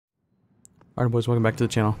Alright boys, welcome back to the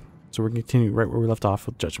channel. So we're going to continue right where we left off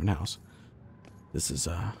with Judgment House. This is,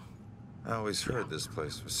 I always heard this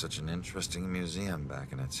place was such an interesting museum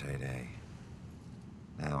back in its heyday.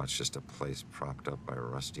 Now it's just a place propped up by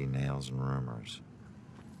rusty nails and rumors.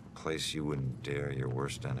 A place you wouldn't dare your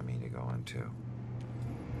worst enemy to go into.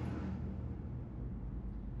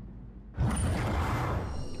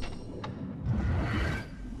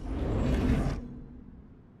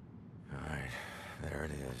 Alright, there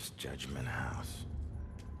it is, Judgment House.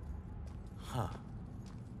 Huh.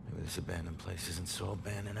 Maybe this abandoned place isn't so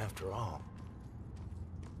abandoned after all.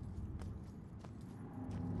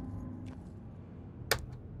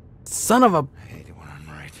 son of a... I hate it when I'm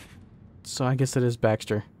right. So I guess it is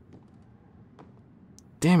Baxter.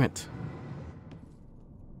 Damn it.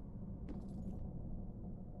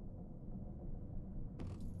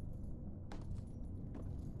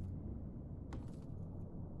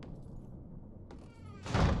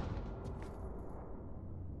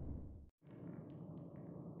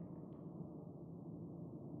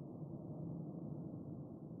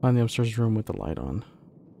 Find the upstairs room with the light on.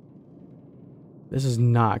 This is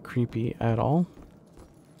not creepy at all.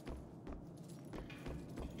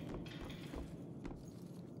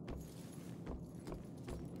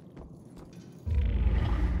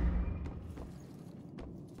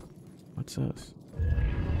 What's this?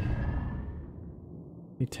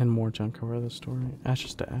 Need 10 more to uncover the story.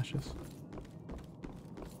 Ashes to ashes.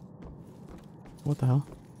 What the hell?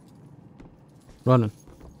 Running.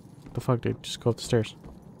 The fuck, dude? Just go up the stairs.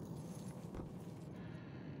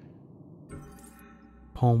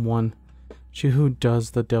 Poem 1. She who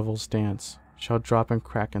does the devil's dance shall drop and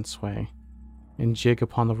crack and sway, and jig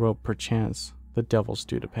upon the rope perchance the devil's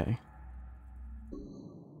due to pay.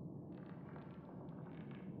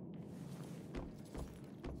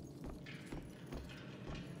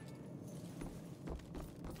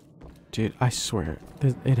 Dude, I swear,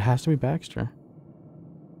 it has to be Baxter.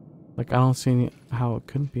 Like, I don't see how it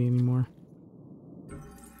couldn't be anymore.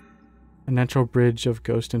 A natural bridge of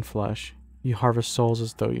ghost and flesh. You harvest souls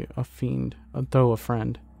as though a fiend, though a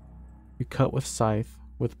friend. You cut with scythe,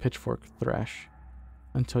 with pitchfork thresh,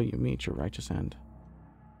 until you meet your righteous end.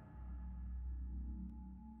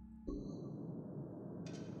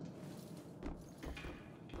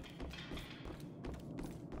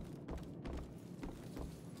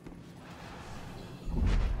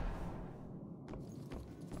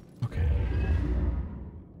 Okay.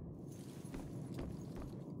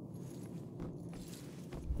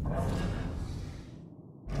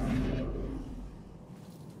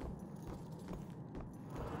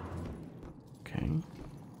 Okay.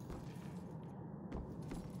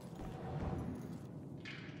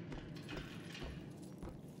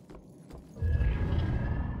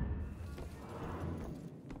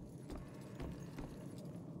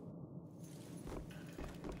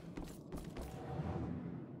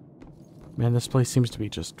 Man, this place seems to be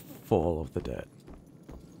just full of the dead.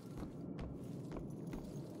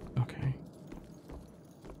 Okay.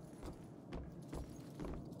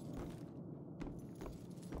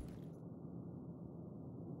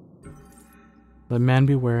 Let man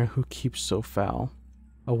beware who keeps so foul,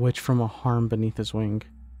 a witch from a harm beneath his wing.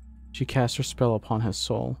 She casts her spell upon his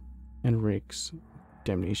soul, and wreaks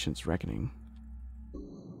damnation's reckoning.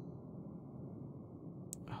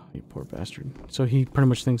 Oh, you poor bastard. So he pretty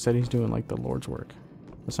much thinks that he's doing like the Lord's work,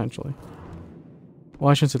 essentially. Well,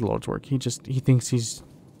 I shouldn't say the Lord's work. He thinks he's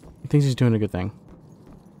doing a good thing.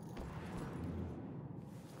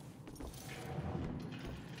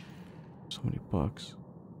 So many books.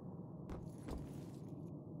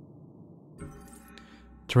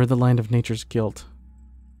 To rid the land of nature's guilt,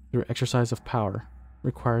 through exercise of power,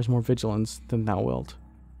 requires more vigilance than thou wilt.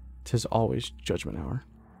 'Tis always judgment hour.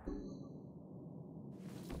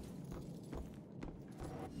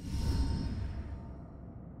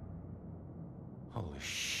 Holy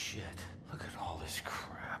shit. Look at all this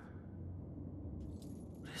crap.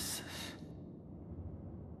 What is this?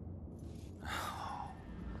 Oh,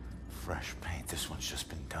 fresh paint. This one's just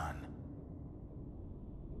been done.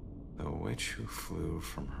 The witch who flew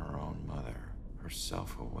from her own mother,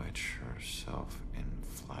 herself a witch, herself in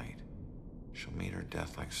flight, shall meet her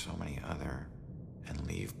death like so many other, and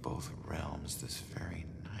leave both realms this very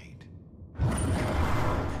night.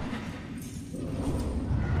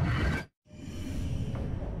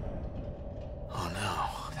 Oh no,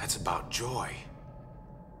 that's about Joy.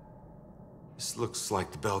 This looks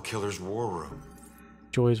like the Bell Killer's war room.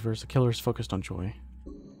 Joy's verse. The killer is focused on Joy.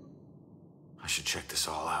 I should check this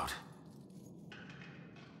all out.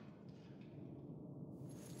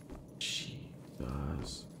 She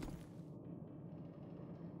does.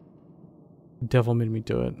 The devil made me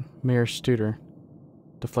do it. Mayor Studer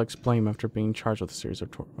deflects blame after being charged with a series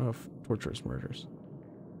of torturous murders.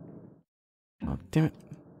 Oh, damn it.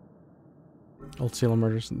 Old Salem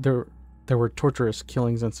murders. There were torturous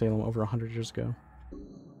killings in Salem over 100 years ago.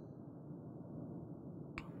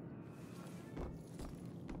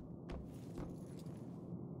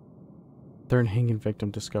 Third hanging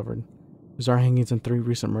victim discovered. Bizarre hangings and 3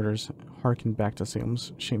 recent murders harken back to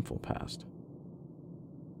Salem's shameful past.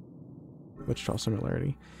 Witch trial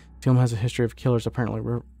similarity. Salem has a history of killers apparently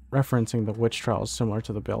referencing the witch trials similar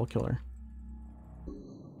to the Bell killer.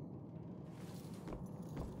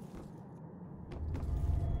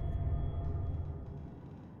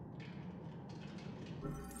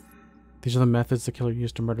 These are the methods the killer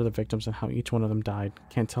used to murder the victims and how each one of them died.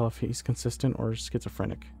 Can't tell if he's consistent or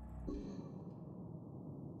schizophrenic.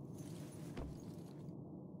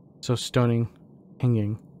 So stoning,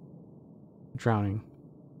 hanging, drowning.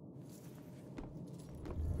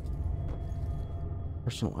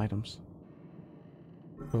 Personal items.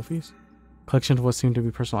 Trophies? Collection of what seem to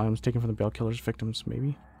be personal items taken from the Bell killer's victims,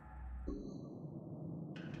 maybe?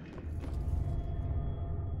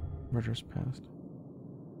 Murders past.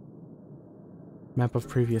 Map of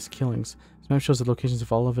previous killings. This map shows the locations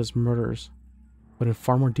of all of his murders, but in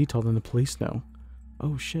far more detail than the police know.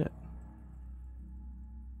 Oh shit.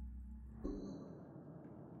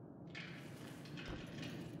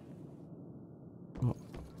 Oh.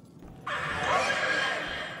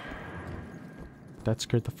 That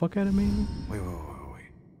scared the fuck out of me. Wait.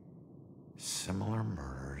 Similar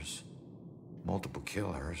murders, multiple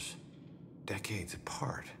killers, decades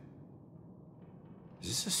apart. Is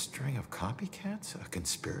this a string of copycats? A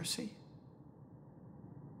conspiracy?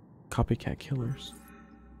 Copycat killers.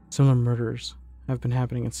 Similar murders have been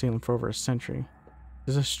happening in Salem for over a century.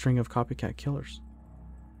 This is a string of copycat killers.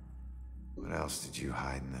 What else did you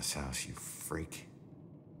hide in this house, you freak?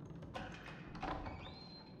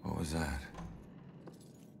 What was that?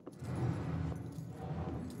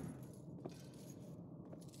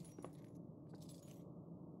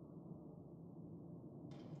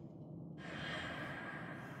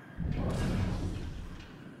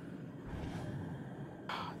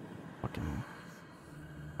 Fucking.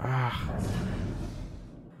 Ah.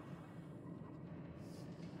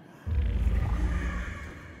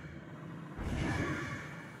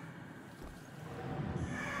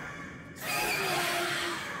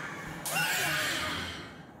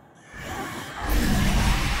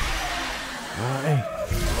 Hey.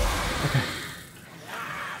 Okay.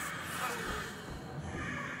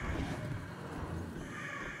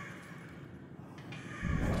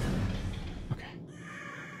 Okay.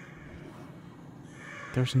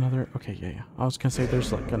 There's another. Okay, yeah. I was gonna say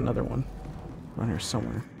there's like another one around here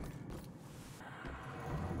somewhere.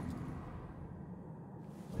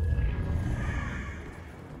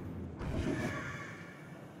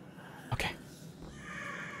 Okay.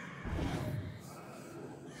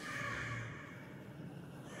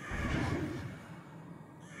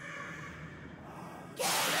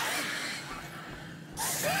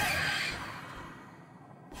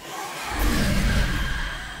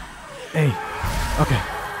 Hey. Okay.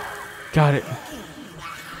 Got it.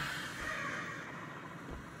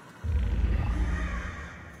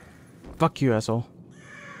 Fuck you, asshole.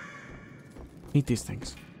 Eat these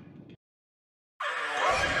things.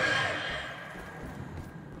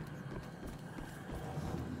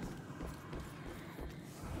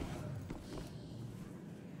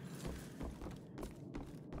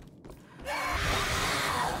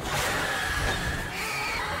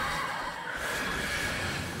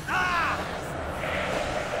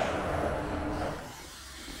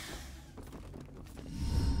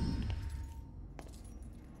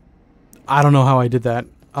 I don't know how I did that.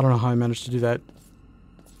 I don't know how I managed to do that.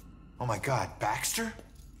 Oh my God, Baxter?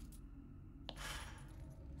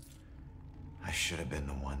 I should have been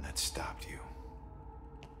the one that stopped you.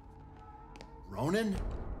 Ronan?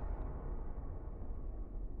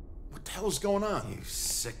 What the hell's going on? You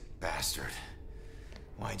sick bastard.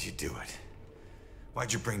 Why'd you do it?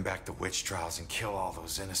 Why'd you bring back the witch trials and kill all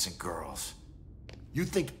those innocent girls? You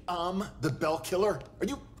think I'm the Bell killer? Are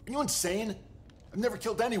you insane? I've never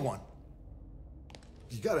killed anyone.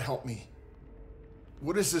 You gotta help me.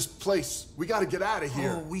 What is this place? We gotta get out of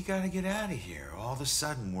here. Oh, we gotta get out of here. All of a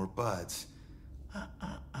sudden, we're buds.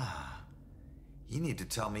 You need to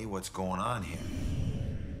tell me what's going on here.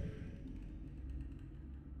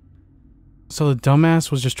 So the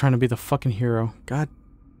dumbass was just trying to be the fucking hero. God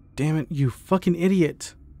damn it, you fucking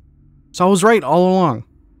idiot. So I was right all along.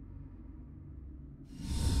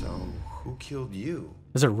 So, who killed you?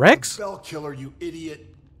 Is it Rex? Bell killer, you idiot.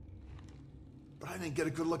 But I didn't get a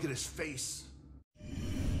good look at his face.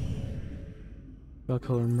 Bell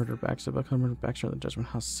killer murdered Baxter. Bell killer murdered Baxter in the Judgment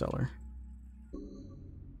House cellar.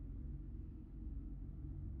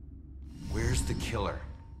 Where's the killer?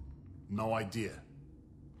 No idea.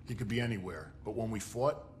 He could be anywhere, but when we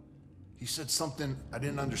fought, he said something I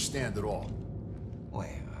didn't understand at all.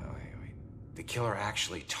 Wait. The killer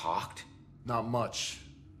actually talked? Not much,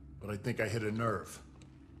 but I think I hit a nerve.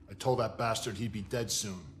 I told that bastard he'd be dead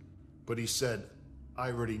soon, but he said,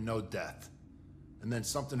 I already know death. And then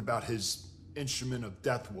something about his instrument of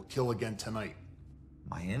death will kill again tonight.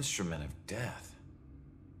 My instrument of death?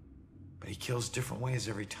 But he kills different ways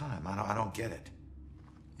every time. I don't get it.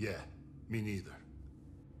 Yeah, me neither.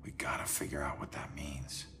 We gotta figure out what that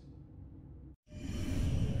means.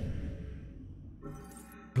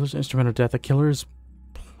 Killer's instrument of death. The killer is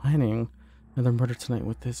planning another murder tonight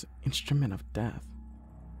with his instrument of death.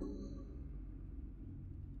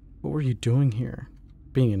 What were you doing here?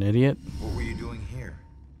 Being an idiot? What were you doing here?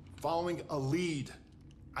 Following a lead.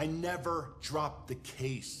 I never dropped the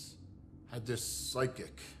case. Had this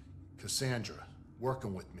psychic, Cassandra,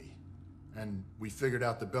 working with me. And we figured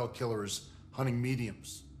out the Bell Killer is hunting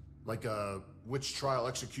mediums. Like a witch trial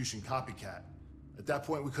execution copycat. At that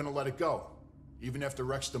point, we couldn't let it go. Even after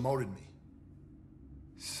Rex demoted me.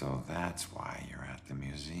 So that's why you're at the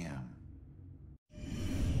museum.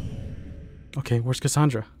 Okay, where's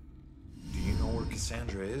Cassandra? Do you know where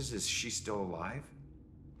Cassandra is? Is she still alive?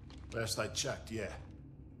 Last I checked, yeah.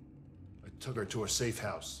 I took her to a safe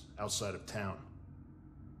house outside of town.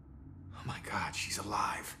 Oh my God, she's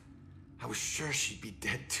alive. I was sure she'd be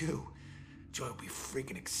dead too. Joy would be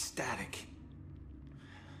freaking ecstatic.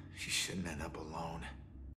 She shouldn't end up alone.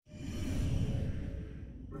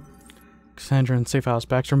 Cassandra in safe house.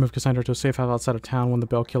 Baxter moved Cassandra to a safe house outside of town when the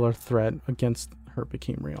Bell Killer threat against her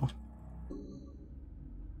became real.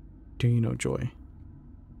 Do you know Joy?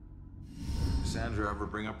 Cassandra ever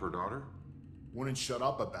bring up her daughter? Wouldn't shut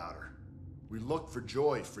up about her. We looked for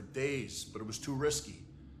Joy for days, but it was too risky.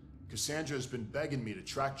 Cassandra has been begging me to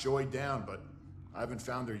track Joy down, but I haven't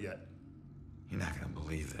found her yet. You're not gonna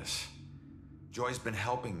believe this. Joy's been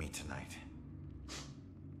helping me tonight.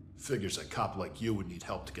 Figures a cop like you would need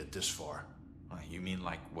help to get this far. You mean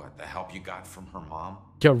like what? The help you got from her mom?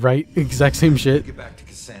 Yeah, right. Exact same shit. Get back to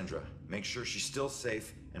Cassandra. Make sure she's still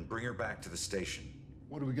safe and bring her back to the station.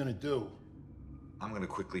 What are we gonna do? I'm gonna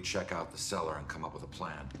quickly check out the cellar and come up with a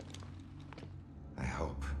plan. I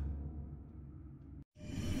hope.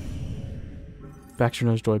 Baxter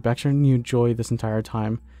knows Joy. Baxter knew Joy this entire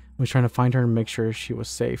time. He was trying to find her and make sure she was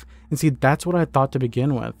safe. And see, that's what I thought to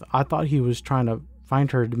begin with. I thought he was trying to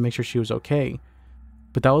find her to make sure she was okay.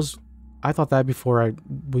 But that was... I thought that before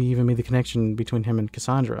we even made the connection between him and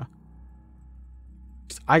Cassandra.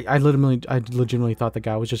 I legitimately thought the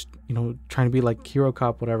guy was just, you know, trying to be like hero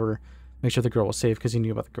cop, whatever, make sure the girl was safe because he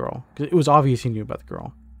knew about the girl. 'Cause it was obvious he knew about the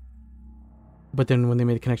girl. But then when they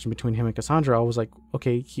made the connection between him and Cassandra, I was like,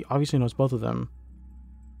 okay, he obviously knows both of them.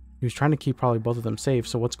 He was trying to keep probably both of them safe,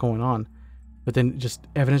 so what's going on? But then just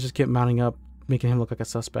evidence just kept mounting up, making him look like a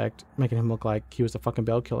suspect, making him look like he was the fucking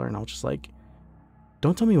Bell Killer, and I was just like,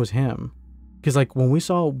 don't tell me it was him. Because like when we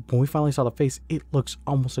finally saw the face, it looks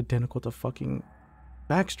almost identical to fucking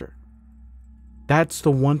Baxter. That's the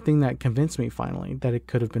one thing that convinced me finally that it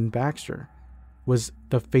could have been Baxter, was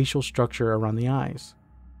the facial structure around the eyes.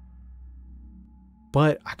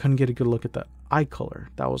 But I couldn't get a good look at the eye color.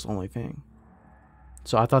 That was the only thing.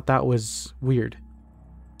 So I thought that was weird,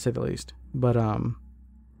 to say the least. But I'm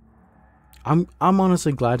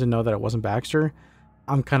honestly glad to know that it wasn't Baxter.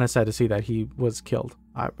 I'm kind of sad to see that he was killed.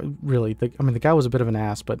 I mean, the guy was a bit of an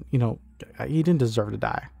ass, but you know, he didn't deserve to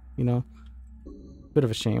die. You know, bit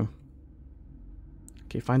of a shame.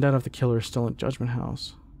 Okay, find out if the killer is still in Judgment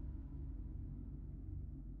House.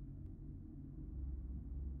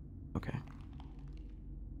 Okay.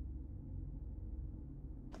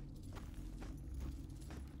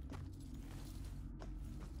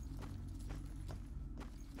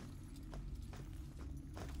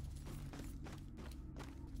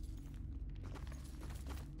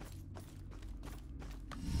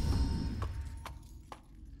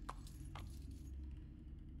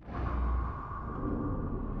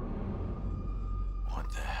 What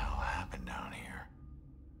the hell happened down here?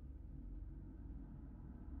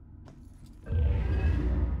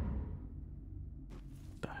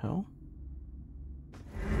 The hell?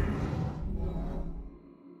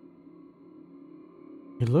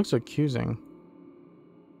 He looks accusing.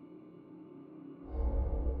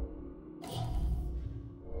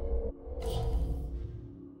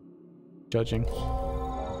 Judging.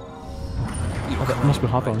 Oh, that must be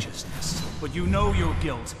Hawthorne. Righteousness, but you know your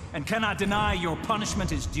guilt and cannot deny your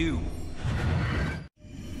punishment is due.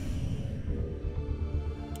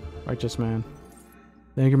 Righteous man.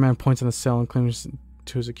 The angry man points in the cell and claims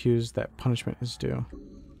to his accused that punishment is due.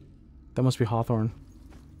 That must be Hawthorne.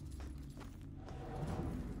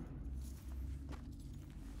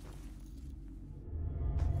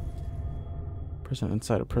 Prison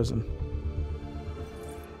inside a prison.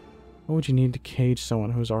 What would you need to cage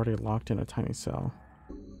someone who's already locked in a tiny cell?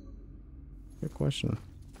 Good question.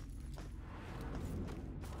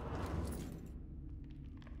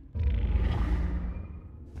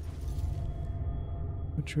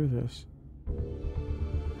 Who drew this?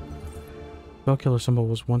 Bell killer symbol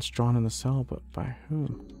was once drawn in the cell, but by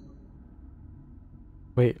whom?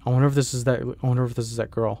 Wait, I wonder if this is that. I wonder if this is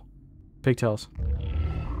that girl. Pigtails.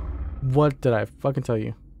 What did I fucking tell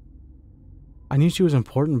you? I knew she was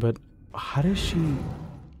important, but how does she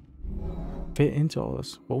fit into all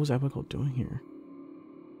this? What was Abigail doing here?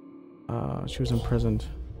 She was imprisoned,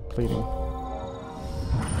 pleading.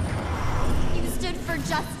 You stood for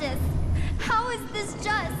justice. How is this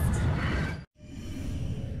just?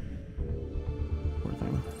 Poor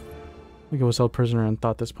thing. Abigail was held prisoner and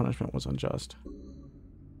thought this punishment was unjust.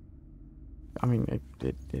 I mean,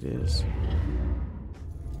 it is.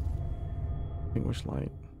 Extinguish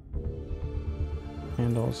light.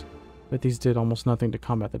 Candles. But these did almost nothing to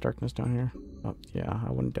combat the darkness down here. Oh, yeah, I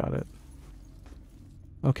wouldn't doubt it.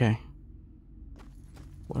 Okay.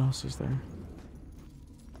 What else is there?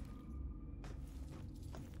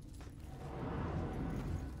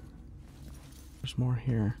 There's more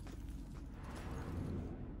here.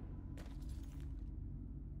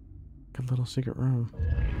 Like a little secret room.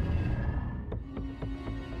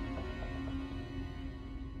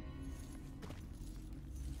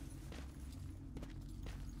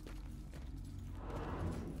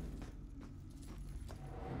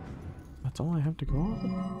 That's all I have to go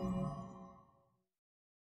on?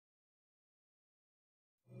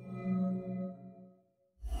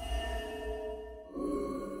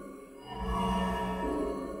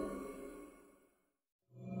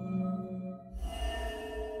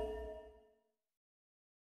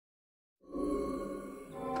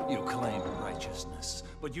 You claim righteousness,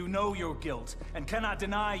 but you know your guilt and cannot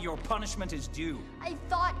deny your punishment is due. I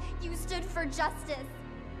thought you stood for justice.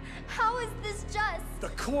 How is this just? The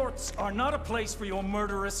courts are not a place for your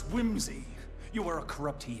murderous whimsy. You are a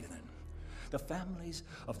corrupt heathen. The families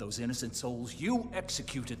of those innocent souls you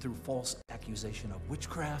executed through false accusation of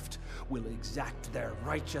witchcraft will exact their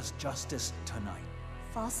righteous justice tonight.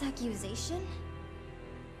 False accusation?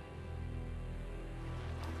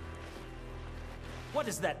 What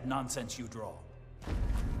is that nonsense you draw?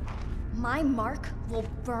 My mark will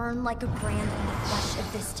burn like a brand in the flesh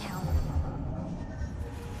of this town.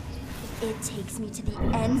 If it takes me to the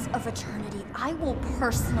ends of eternity, I will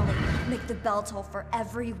personally make the bell toll for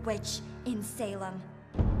every witch in Salem.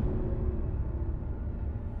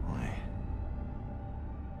 Why?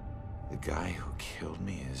 The guy who killed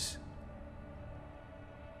me is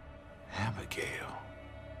Abigail.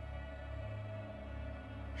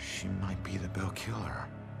 She might be the Bell Killer.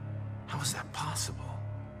 How is that possible?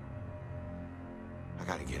 I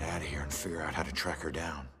gotta get out of here and figure out how to track her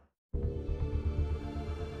down.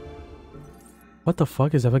 What the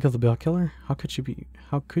fuck? Is Abigail the Bell Killer? How could she be?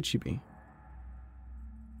 How could she be?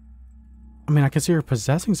 I mean, I can see her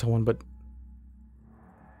possessing someone, but...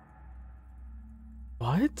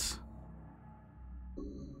 What?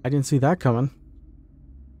 I didn't see that coming.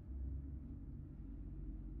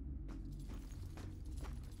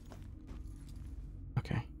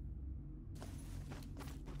 Okay.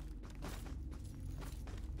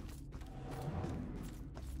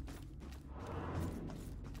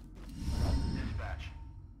 Dispatch.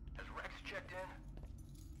 Has Rex checked in?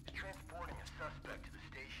 He's transporting a suspect to the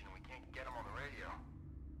station and we can't get him on the radio.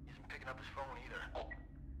 He isn't picking up his phone either.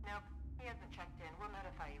 Nope, he hasn't checked in. We'll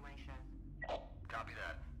notify you when he shows. Copy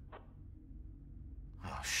that.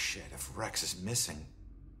 Oh shit, if Rex is missing,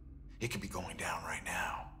 it could be going down right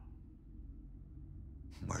now.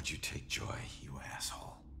 Where'd you take Joy, you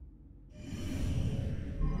asshole?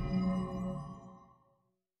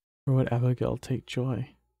 Where would Abigail take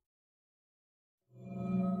Joy?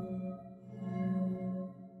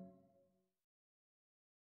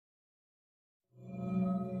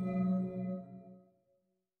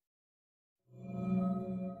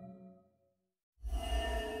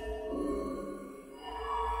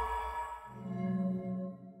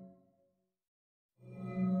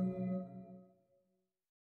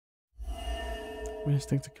 I just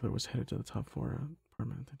think the killer was headed to the top floor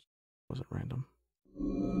apartment. It wasn't random.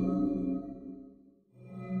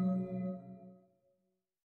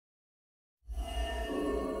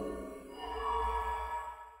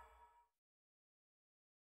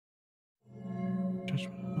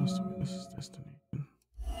 Judgement. What's the witness's destination?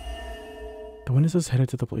 The witness is headed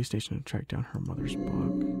to the police station to track down her mother's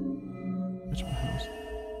book. Judgement House.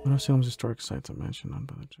 One of Salem's historic sites are mentioned on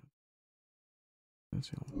by the judge.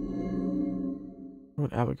 Where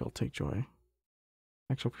would Abigail take joy?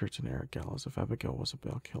 Actual Puritan era gallows if Abigail was a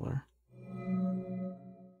bell killer.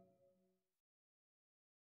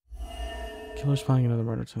 Killer's finding another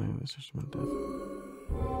murder tonight. This instrument of death.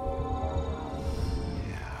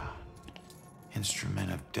 Yeah.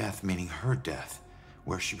 Instrument of death, meaning her death,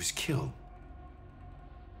 where she was killed.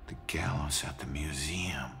 The gallows at the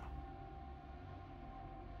museum.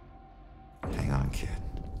 Hang on, kid.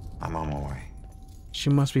 I'm on my way. She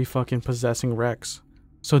must be fucking possessing Rex.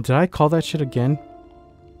 So did I call that shit again?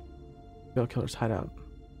 Bell killer's hideout.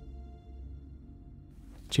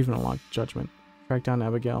 Achievement unlocked. Judgment. Track down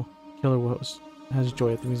Abigail. Killer has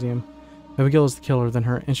joy at the museum. Abigail is the killer, then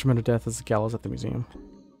her instrument of death is the gallows at the museum.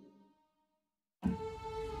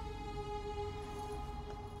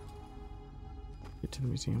 Get to the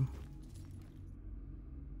museum.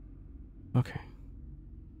 Okay.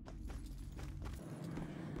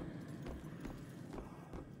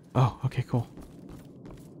 Oh, okay, cool.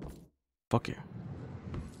 Fuck yeah.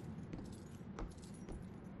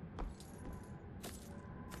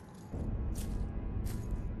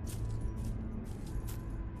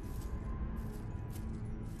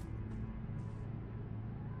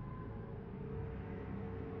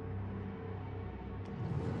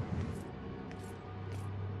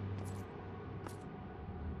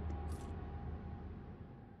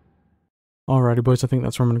 Alrighty, boys, I think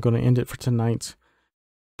that's where I'm going to end it for tonight.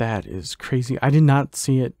 That is crazy. I did not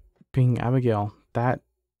see it being Abigail. That...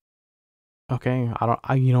 Okay,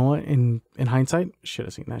 you know what? In hindsight, should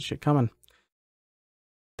have seen that shit coming.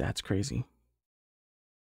 That's crazy.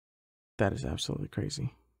 That is absolutely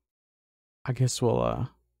crazy. I guess we'll,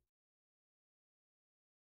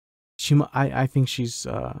 I think she's,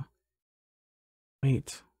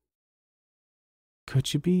 wait. Could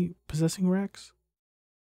she be possessing Rex?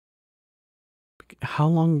 How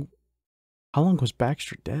long was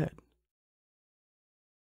Baxter dead?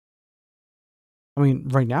 I mean,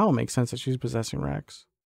 right now it makes sense that she's possessing Rex.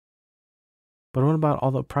 But what about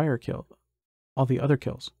all the prior kills? All the other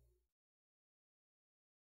kills?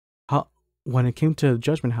 When it came to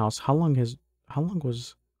Judgment House, how long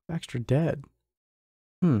was Baxter dead?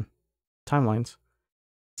 Timelines.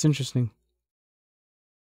 It's interesting.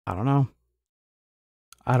 I don't know.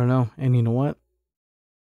 And you know what?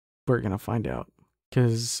 We're gonna find out.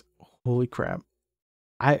 Because, holy crap.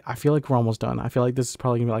 I feel like we're almost done. I feel like this is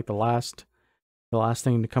probably gonna be like the last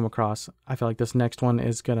thing to come across. I feel like this next one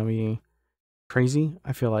is gonna be crazy.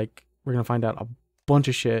 I feel like we're gonna find out a bunch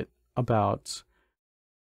of shit about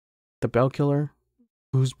the Bell Killer,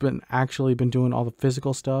 who's actually been doing all the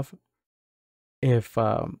physical stuff. If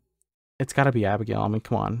it's gotta be Abigail. I mean,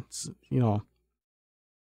 come on. It's, you know,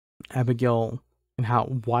 Abigail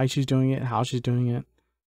and why she's doing it, how she's doing it.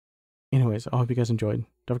 Anyways, I hope you guys enjoyed.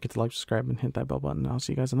 Don't forget to like, subscribe, and hit that bell button. I'll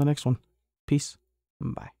see you guys in the next one. Peace.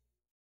 Bye.